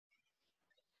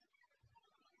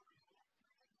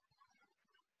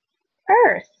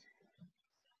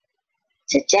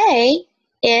Today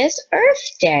is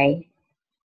Earth Day.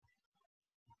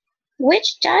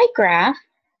 Which digraph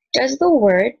does the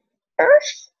word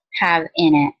Earth have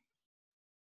in it?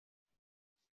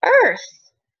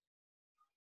 Earth.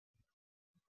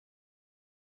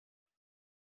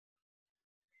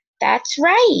 That's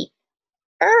right.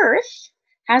 Earth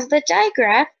has the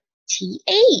digraph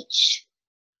TH.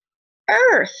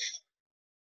 Earth.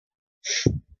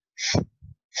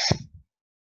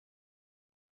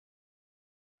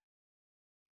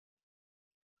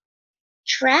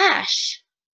 Trash.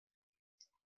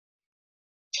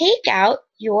 Take out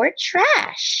your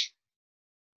trash.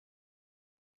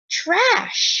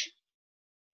 Trash.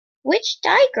 Which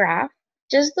digraph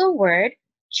does the word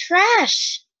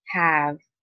trash have?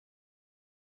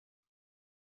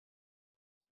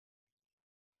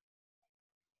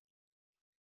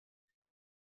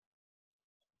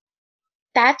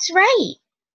 That's right.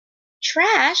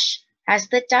 Trash has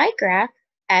the digraph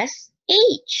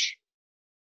SH.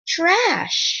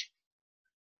 Trash.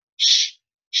 Shh,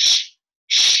 shh,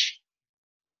 shh.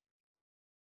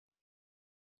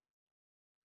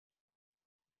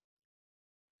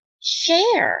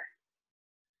 Share.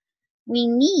 We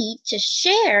need to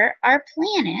share our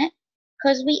planet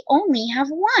because we only have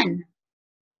one.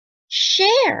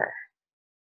 Share.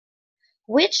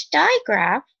 Which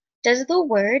digraph does the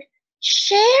word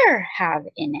share have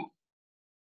in it?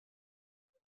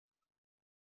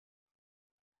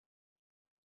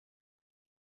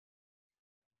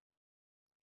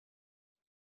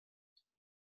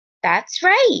 That's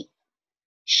right.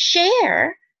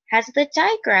 Share has the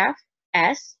digraph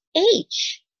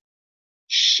SH.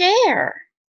 Share.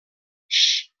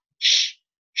 Shh, shh,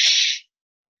 shh.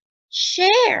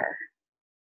 Share.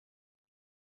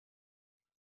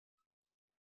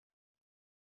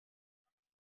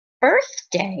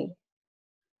 Birthday.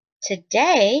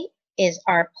 Today is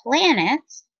our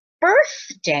planet's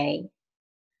birthday.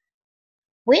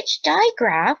 Which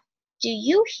digraph do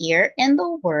you hear in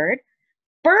the word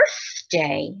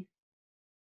birthday?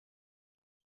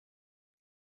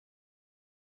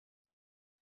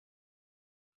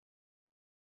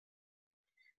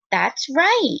 That's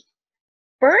right.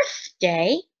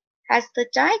 Birthday has the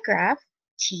digraph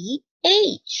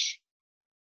TH.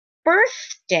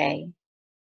 Birthday.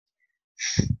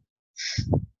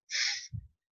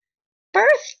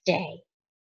 Birthday.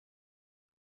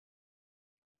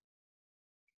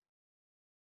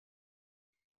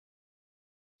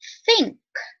 Think.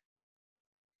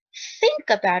 Think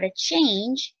about a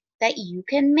change that you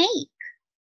can make.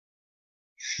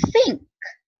 Think.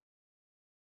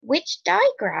 Which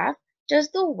digraph does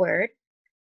the word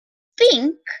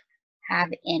think have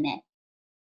in it?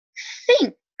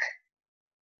 Think.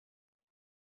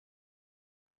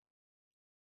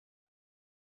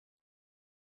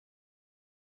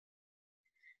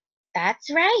 That's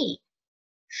right.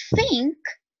 Think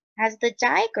has the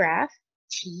digraph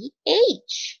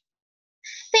TH.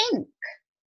 Think.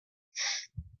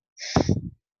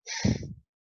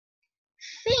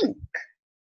 Think.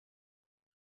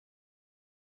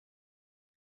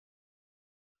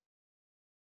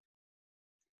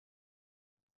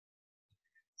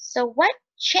 So what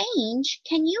change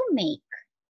can you make?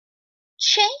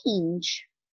 Change.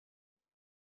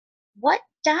 What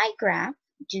digraph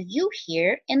do you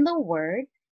hear in the word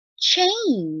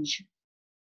change?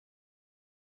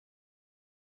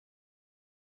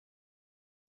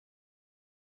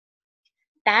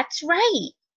 That's right.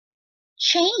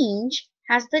 Change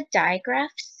has the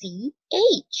digraph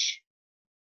CH.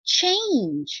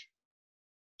 Change.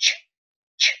 Ch,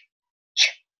 ch,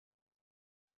 ch.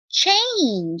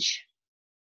 Change.